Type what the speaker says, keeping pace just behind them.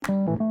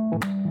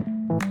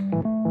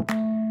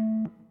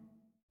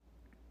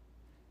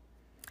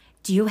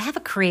Do you have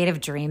a creative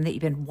dream that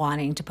you've been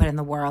wanting to put in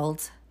the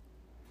world?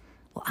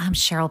 Well, I'm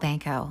Cheryl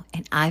Banco,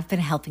 and I've been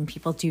helping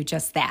people do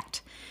just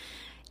that.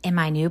 In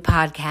my new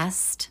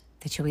podcast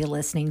that you'll be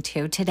listening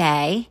to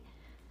today,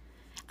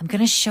 I'm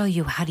going to show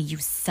you how to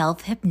use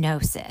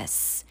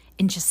self-hypnosis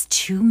in just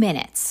 2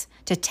 minutes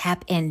to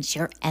tap into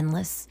your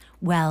endless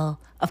well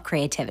of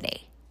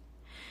creativity.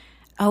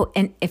 Oh,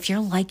 and if you're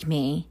like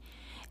me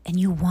and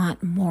you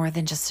want more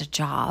than just a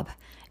job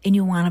and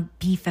you want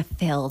to be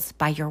fulfilled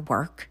by your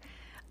work,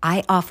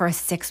 I offer a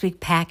 6-week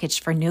package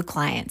for new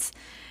clients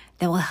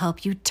that will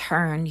help you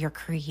turn your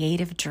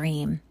creative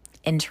dream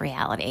into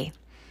reality.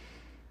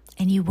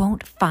 And you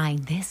won't find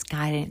this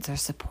guidance or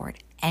support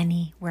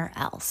anywhere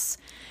else.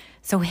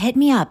 So hit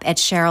me up at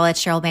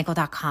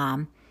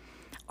Cheryl@CherylBanco.com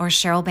or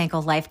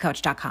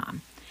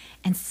CherylBancoLifeCoach.com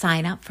and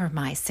sign up for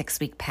my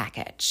 6-week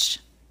package.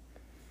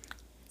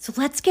 So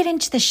let's get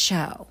into the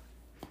show.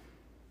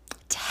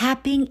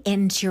 Tapping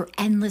into your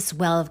endless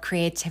well of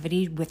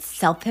creativity with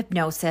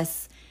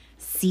self-hypnosis,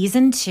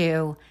 Season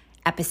 2,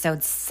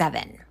 Episode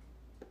 7.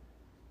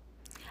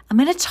 I'm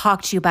going to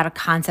talk to you about a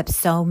concept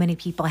so many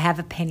people have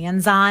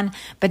opinions on,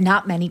 but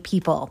not many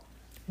people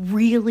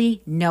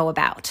really know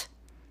about: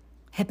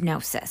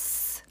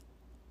 hypnosis.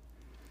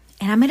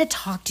 And I'm going to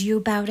talk to you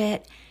about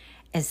it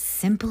as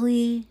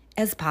simply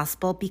as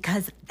possible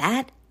because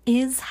that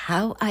is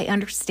how I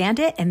understand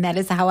it and that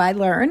is how I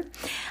learn.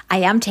 I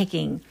am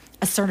taking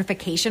a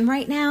certification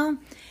right now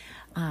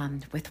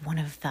with one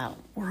of the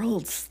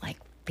world's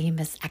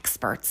famous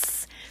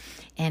experts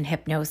in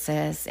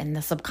hypnosis and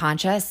the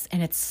subconscious,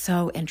 and it's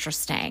so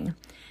interesting.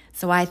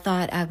 So I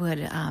thought I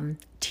would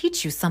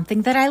teach you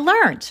something that I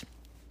learned.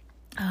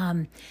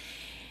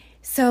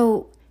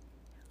 So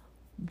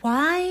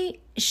why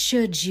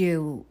should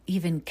you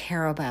even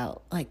care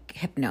about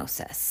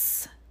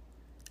hypnosis?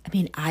 I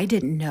mean, I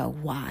didn't know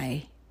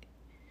why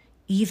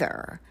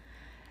either.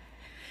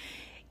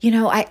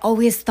 I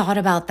always thought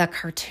about the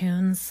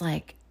cartoons.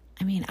 I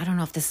don't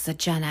know if this is a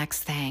Gen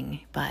X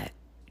thing, but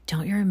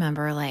don't you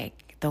remember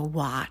the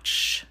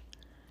watch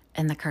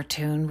and the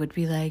cartoon would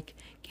be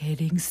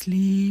getting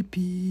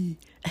sleepy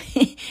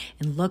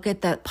and look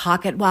at the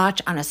pocket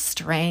watch on a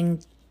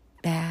string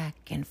back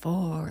and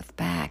forth.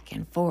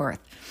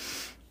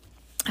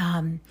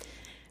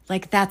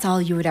 That's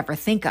all you would ever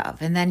think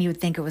of. And then you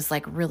would think it was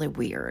really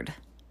weird.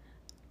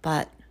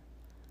 But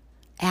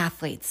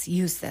athletes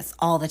use this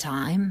all the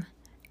time,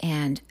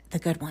 and the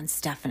good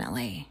ones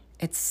definitely.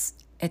 It's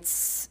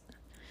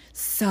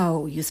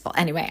so useful.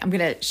 Anyway, I'm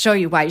going to show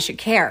you why you should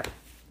care.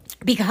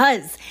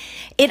 Because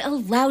it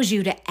allows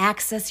you to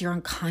access your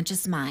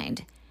unconscious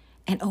mind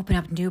and open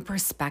up new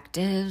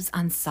perspectives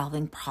on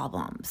solving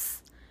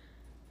problems.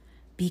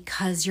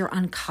 Because your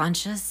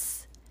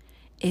unconscious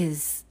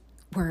is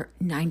where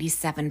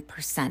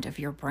 97% of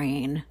your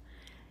brain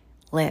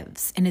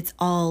lives, and it's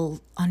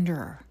all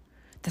under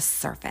the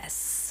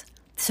surface.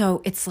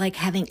 So it's like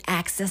having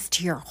access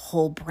to your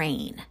whole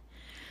brain.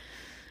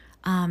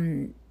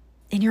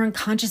 And your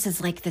unconscious is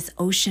like this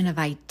ocean of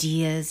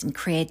ideas and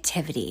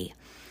creativity.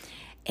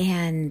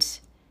 And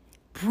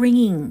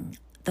bringing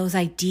those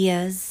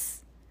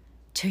ideas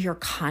to your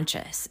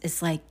conscious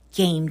is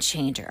game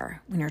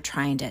changer when you're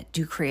trying to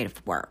do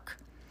creative work.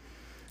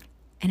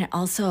 And it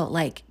also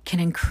can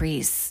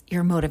increase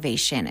your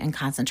motivation and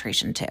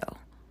concentration too.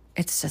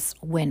 It's just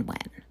win-win.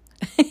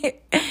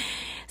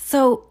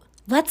 So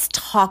let's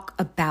talk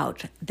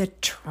about the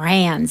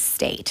trance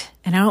state.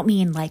 And I don't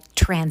mean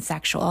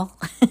transsexual.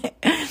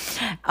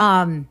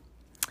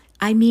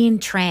 I mean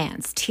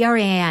trance,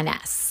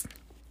 Trans.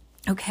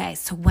 Okay,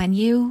 so when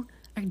you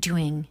are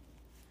doing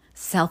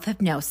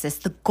self-hypnosis,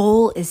 the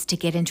goal is to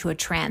get into a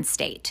trance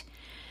state.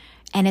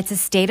 And it's a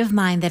state of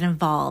mind that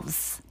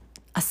involves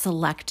a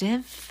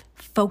selective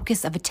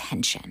focus of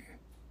attention.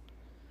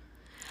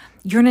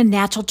 You're in a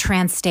natural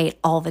trance state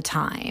all the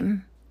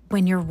time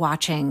when you're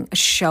watching a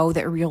show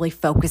that you're really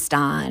focused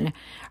on,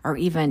 or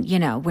even,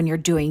 when you're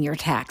doing your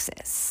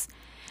taxes.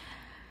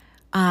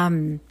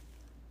 So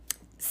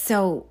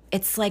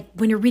it's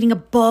when you're reading a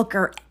book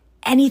or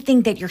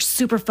anything that you're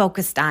super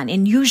focused on,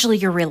 and usually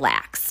you're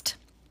relaxed.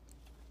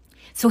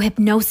 So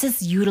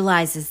hypnosis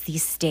utilizes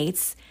these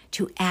states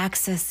to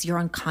access your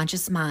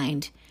unconscious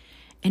mind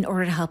in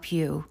order to help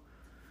you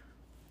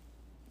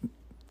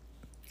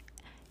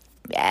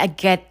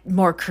get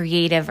more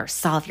creative or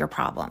solve your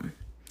problem.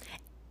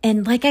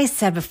 And like I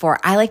said before,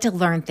 I like to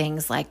learn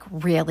things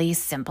really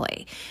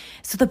simply.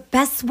 So the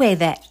best way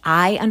that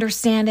I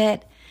understand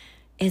it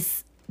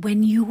is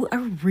when you are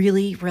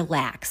really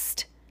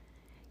relaxed,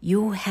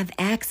 you have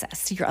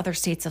access to your other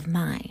states of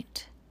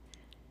mind.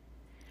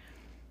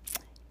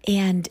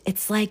 And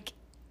it's like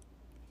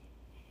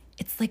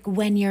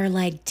when you're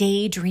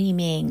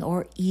daydreaming,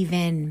 or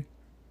even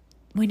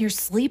when you're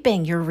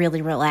sleeping, you're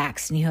really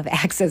relaxed and you have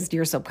access to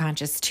your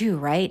subconscious too,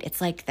 right? It's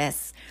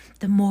this,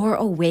 the more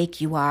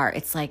awake you are,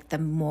 it's the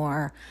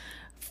more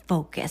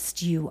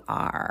focused you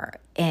are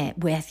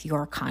with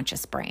your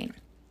conscious brain.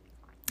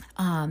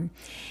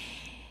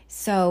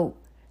 So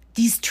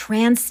these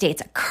trance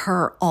states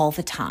occur all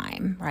the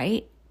time,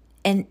 right?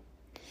 And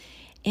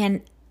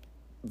And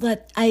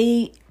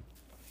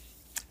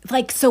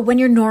so when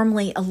you're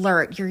normally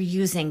alert, you're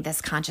using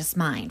this conscious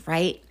mind,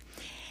 right?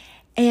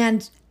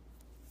 And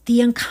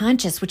the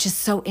unconscious, which is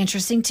so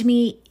interesting to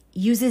me,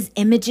 uses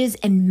images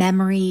and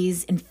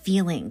memories and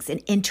feelings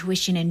and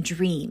intuition and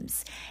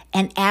dreams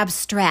and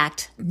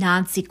abstract,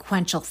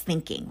 non-sequential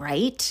thinking,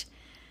 right?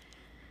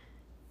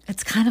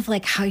 It's kind of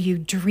like how you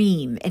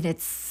dream, and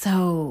it's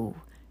so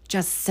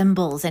just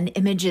symbols and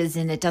images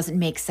and it doesn't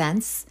make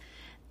sense.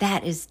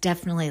 That is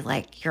definitely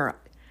like your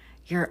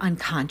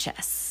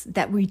unconscious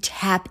that we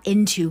tap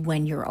into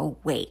when you're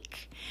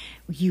awake,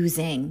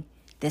 using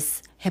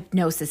this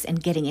hypnosis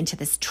and getting into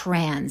this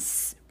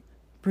trance,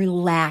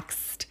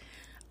 relaxed,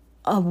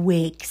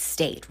 awake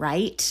state,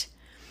 right?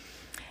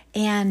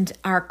 And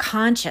our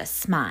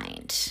conscious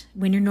mind,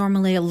 when you're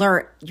normally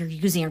alert, you're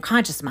using your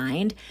conscious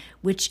mind,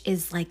 which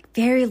is like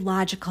very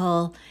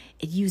logical.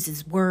 It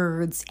uses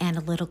words,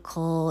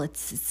 analytical,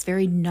 it's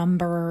very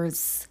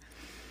numbers.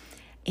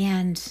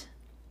 And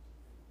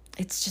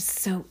it's just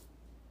so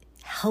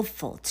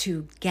helpful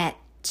to get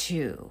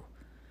to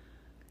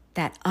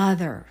that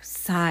other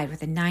side where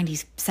the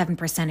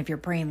 97% of your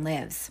brain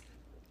lives.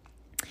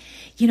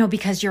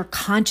 Because your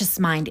conscious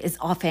mind is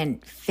often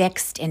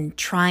fixed in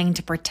trying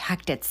to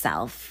protect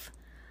itself,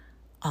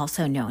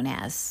 also known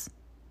as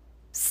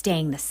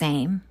staying the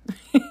same.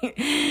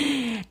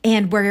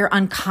 And where your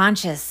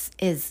unconscious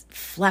is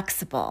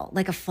flexible,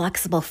 like a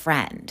flexible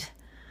friend.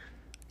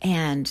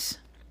 And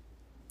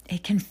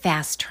it can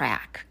fast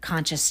track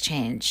conscious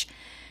change,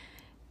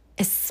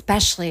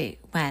 especially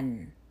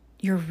when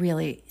you're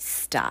really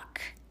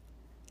stuck.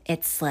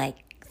 It's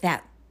like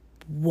that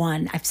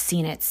one, I've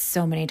seen it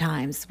so many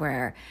times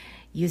where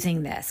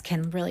using this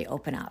can really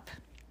open up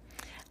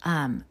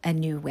a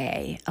new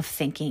way of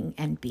thinking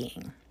and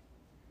being.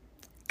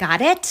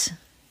 Got it?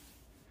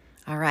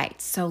 All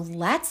right, so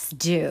let's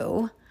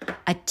do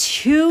a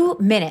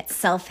 2-minute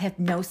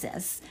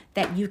self-hypnosis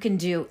that you can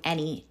do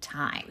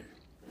anytime.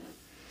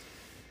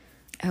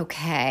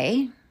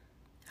 Okay.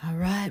 All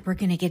right, we're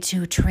going to get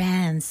to a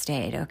trance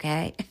state,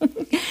 okay?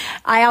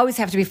 I always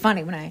have to be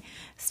funny when I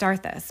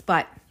start this,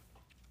 but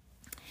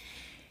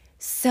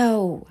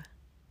so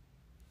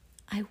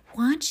I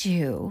want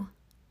you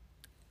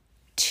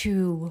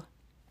to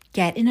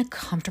get in a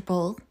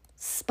comfortable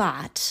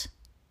spot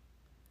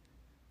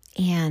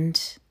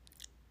and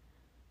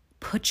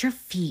put your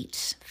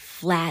feet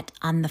flat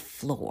on the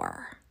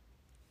floor.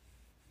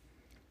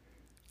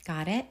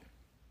 Got it?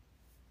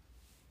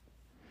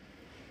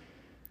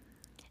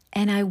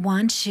 And I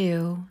want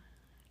you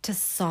to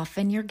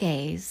soften your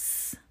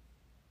gaze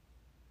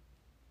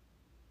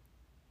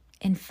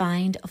and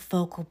find a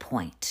focal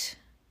point.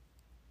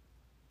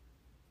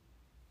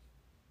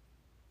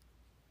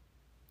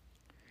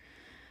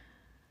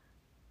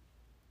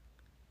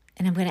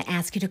 And I'm going to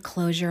ask you to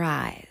close your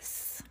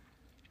eyes.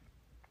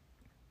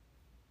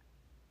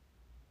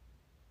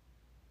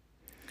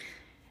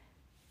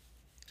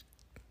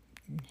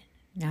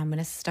 Now I'm going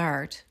to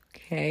start,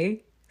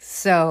 okay?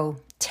 So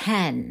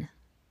 10.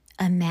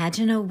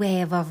 Imagine a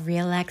wave of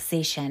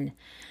relaxation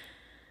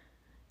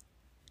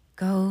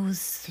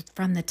goes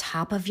from the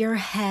top of your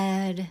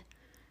head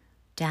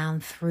down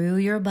through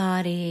your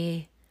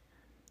body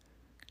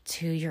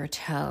to your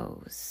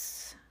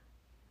toes.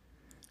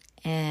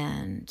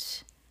 And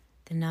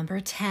the number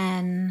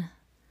 10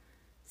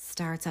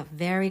 starts up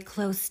very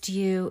close to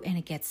you and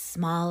it gets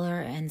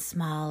smaller and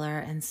smaller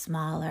and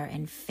smaller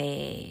and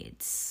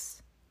fades.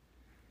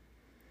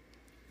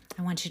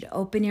 I want you to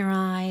open your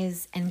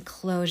eyes and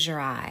close your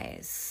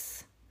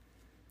eyes.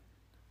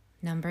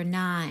 Number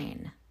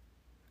 9,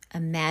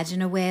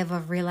 imagine a wave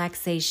of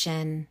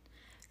relaxation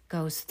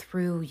goes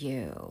through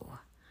you.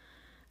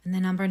 And the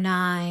number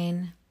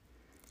 9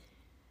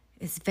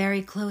 is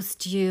very close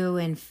to you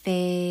and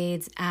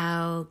fades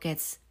out,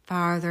 gets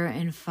farther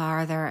and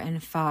farther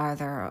and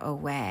farther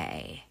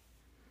away.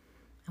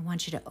 I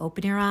want you to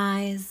open your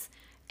eyes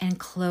and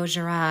close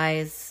your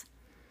eyes.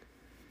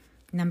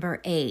 Number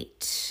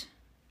 8.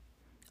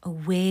 A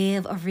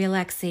wave of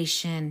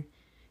relaxation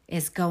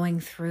is going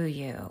through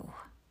you.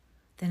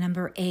 The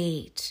number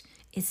 8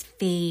 is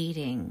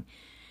fading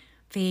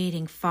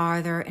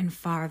farther and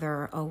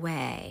farther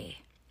away.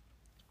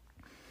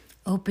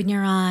 Open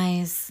your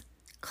eyes,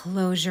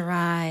 close your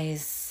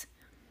eyes.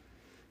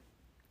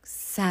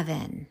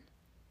 7,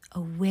 a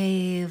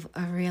wave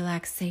of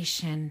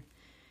relaxation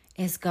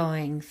is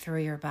going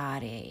through your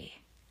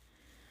body.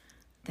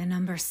 The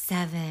number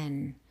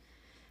 7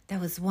 that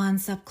was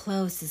once up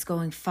close is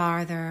going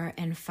farther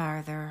and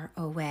farther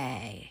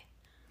away.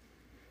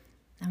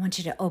 I want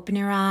you to open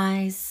your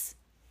eyes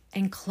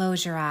and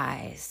close your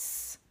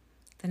eyes.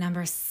 The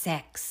number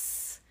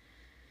 6,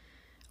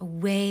 a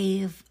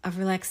wave of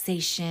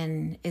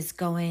relaxation is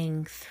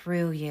going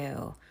through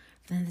you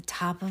from the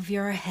top of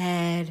your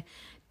head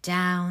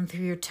down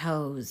through your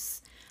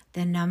toes.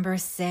 The number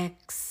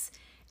 6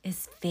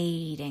 is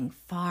fading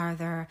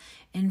farther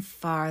and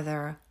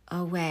farther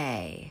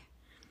away.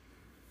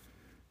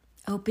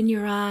 Open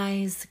your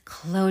eyes,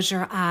 close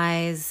your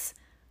eyes.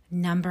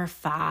 Number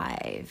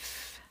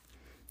 5.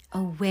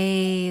 A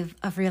wave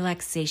of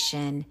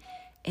relaxation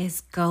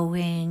is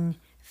going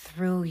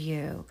through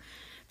you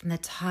from the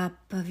top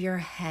of your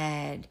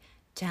head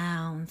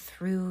down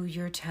through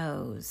your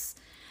toes.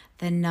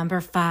 The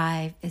number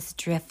 5 is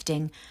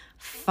drifting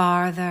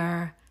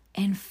farther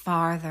and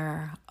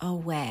farther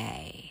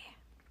away.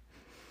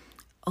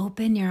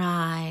 Open your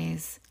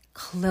eyes,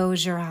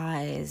 close your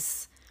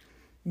eyes.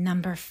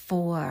 Number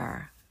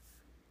 4,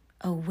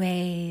 a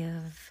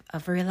wave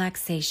of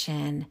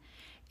relaxation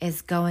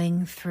is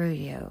going through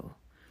you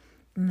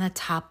from the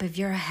top of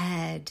your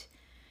head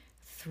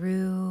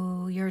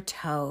through your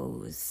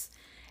toes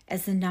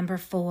as the number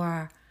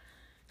 4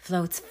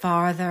 floats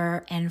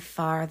farther and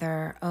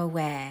farther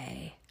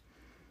away.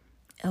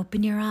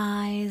 Open your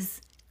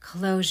eyes,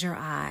 close your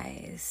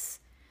eyes.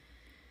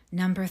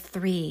 Number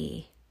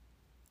 3,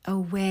 a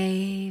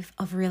wave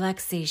of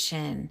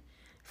relaxation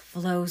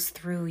flows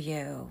through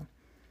you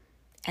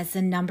as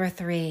the number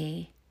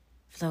 3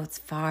 floats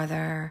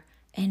farther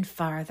and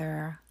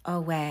farther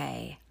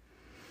away.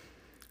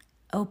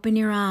 Open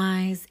your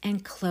eyes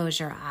and close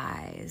your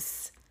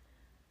eyes.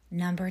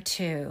 Number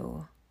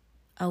 2,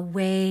 a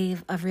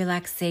wave of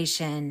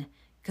relaxation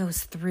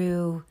goes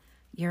through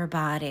your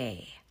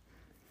body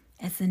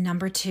as the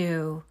number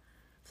 2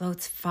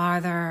 floats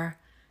farther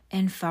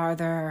and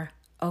farther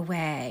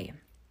away.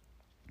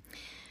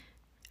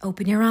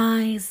 Open your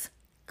eyes,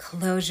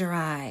 close your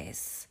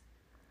eyes.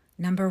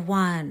 Number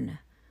 1,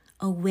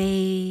 a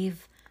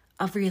wave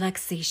of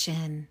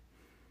relaxation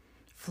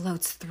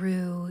floats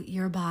through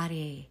your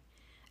body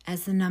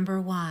as the number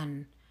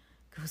 1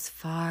 goes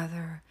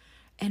farther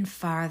and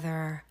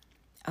farther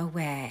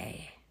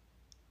away.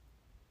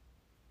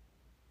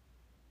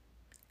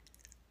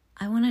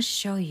 I want to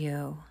show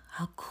you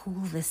how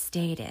cool this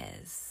state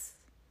is.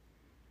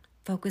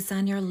 Focus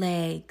on your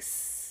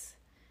legs.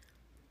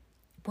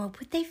 What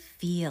would they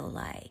feel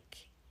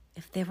like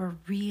if they were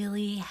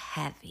really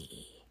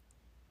heavy?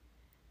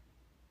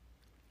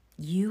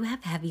 You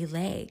have heavy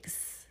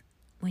legs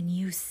when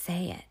you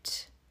say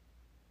it.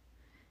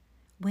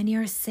 When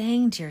you're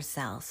saying to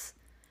yourself,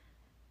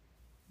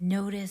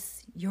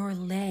 notice your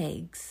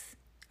legs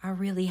are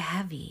really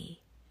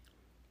heavy.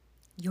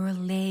 Your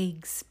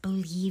legs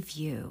believe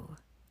you.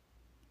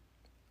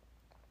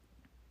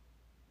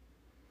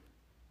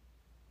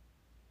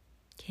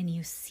 Can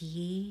you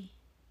see?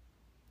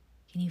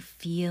 Can you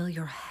feel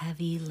your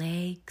heavy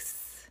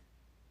legs?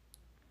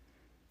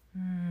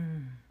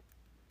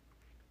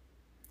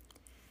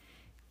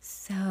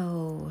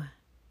 So,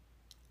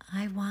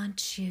 I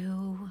want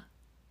you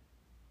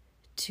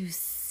to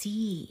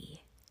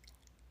see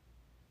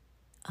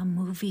a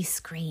movie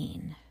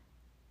screen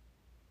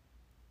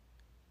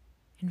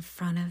in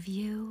front of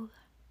you,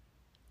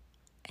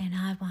 and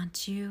I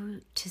want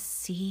you to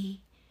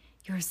see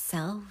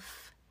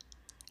yourself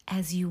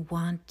as you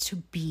want to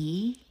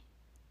be,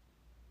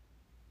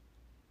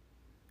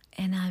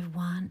 and I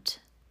want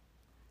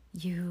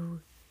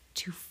you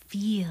to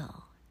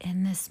feel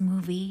in this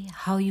movie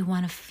how you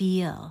want to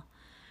feel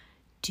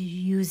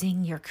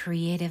using your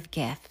creative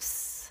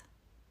gifts.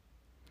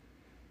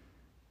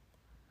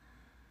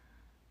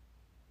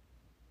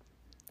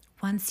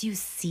 Once you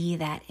see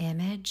that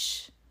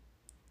image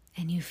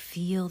and you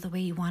feel the way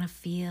you want to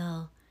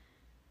feel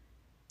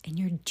and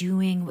you're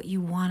doing what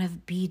you want to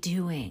be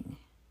doing,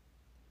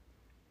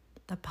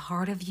 the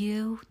part of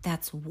you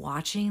that's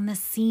watching the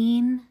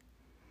scene,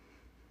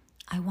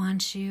 I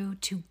want you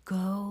to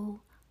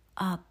go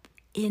up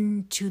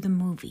into the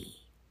movie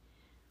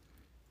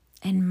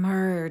and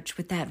merge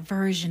with that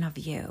version of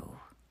you.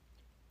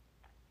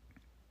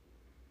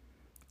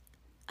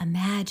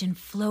 Imagine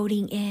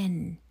floating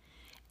in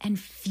and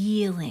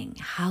feeling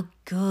how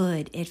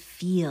good it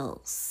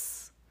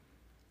feels.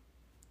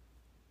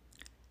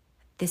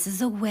 This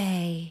is a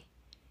way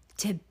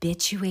to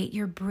habituate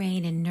your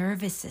brain and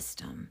nervous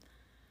system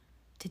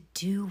to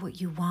do what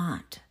you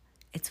want.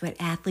 It's what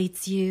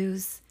athletes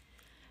use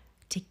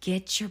to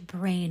get your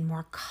brain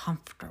more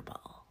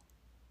comfortable.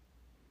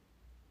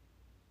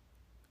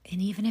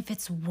 And even if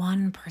it's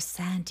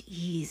 1%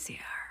 easier.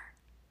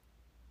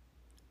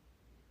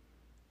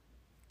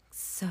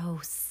 So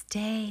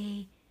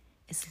stay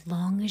as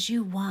long as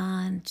you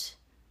want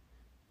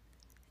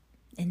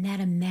in that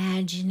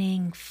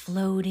imagining,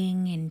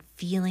 floating, and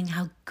feeling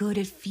how good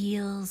it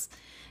feels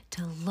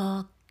to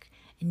look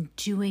and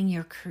doing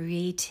your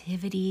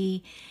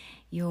creativity,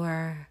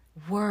 your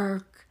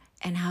work,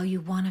 and how you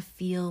want to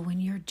feel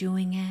when you're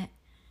doing it.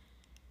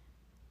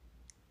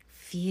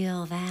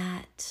 Feel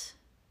that.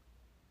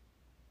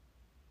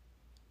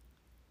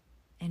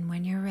 And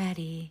when you're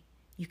ready,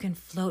 you can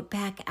float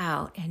back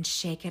out and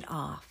shake it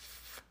off.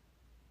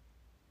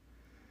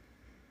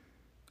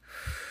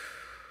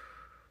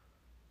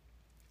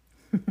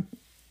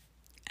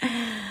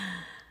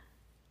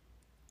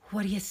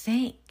 What do you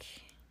think?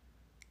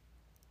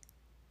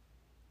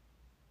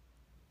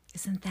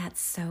 Isn't that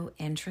so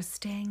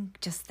interesting?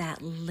 Just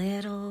that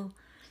little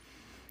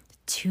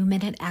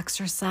 2-minute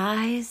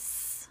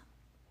exercise.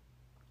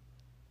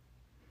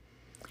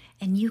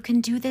 And you can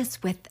do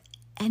this with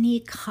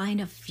any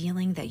kind of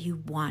feeling that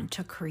you want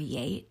to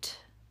create.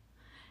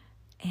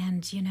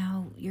 And,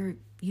 you're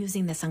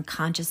using this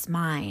unconscious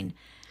mind,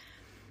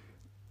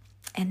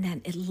 and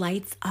then it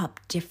lights up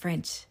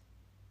different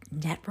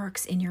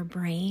networks in your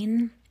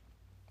brain.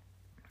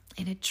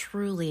 And it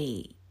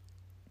truly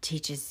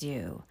teaches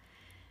you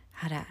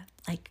how to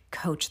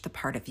coach the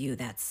part of you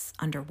that's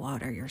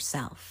underwater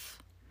yourself.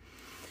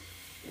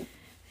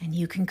 And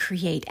you can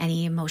create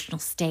any emotional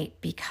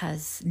state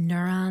because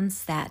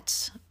neurons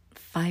that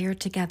fire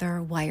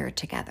together, wire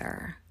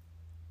together.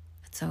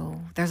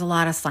 So there's a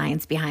lot of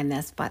science behind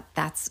this, but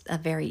that's a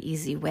very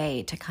easy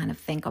way to kind of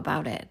think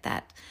about it,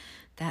 that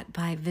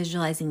by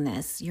visualizing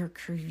this, you're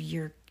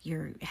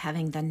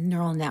having the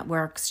neural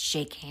networks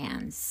shake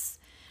hands.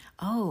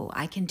 Oh,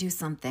 I can do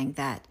something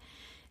that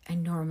I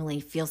normally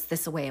feels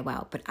this way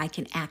about, but I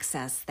can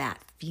access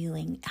that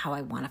feeling how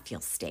I want to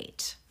feel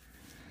state.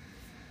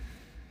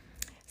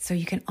 So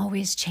you can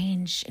always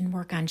change and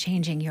work on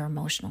changing your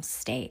emotional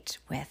state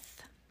with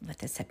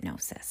this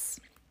hypnosis.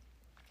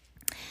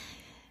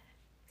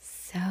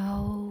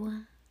 So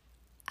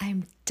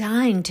I'm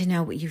dying to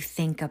know what you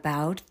think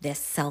about this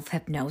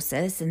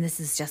self-hypnosis. And this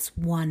is just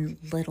one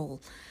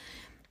little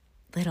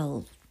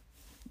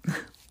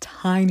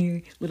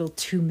tiny little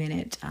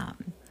 2-minute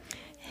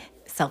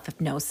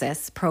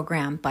self-hypnosis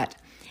program. But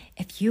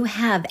if you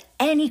have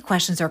any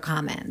questions or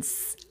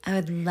comments, I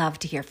would love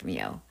to hear from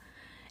you.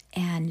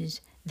 And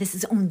this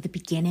is only the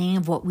beginning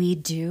of what we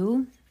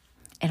do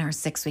in our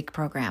 6-week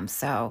program.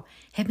 So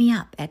hit me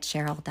up at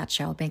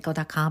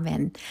cheryl.cherylbanco.com,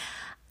 and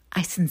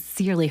I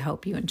sincerely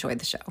hope you enjoyed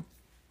the show.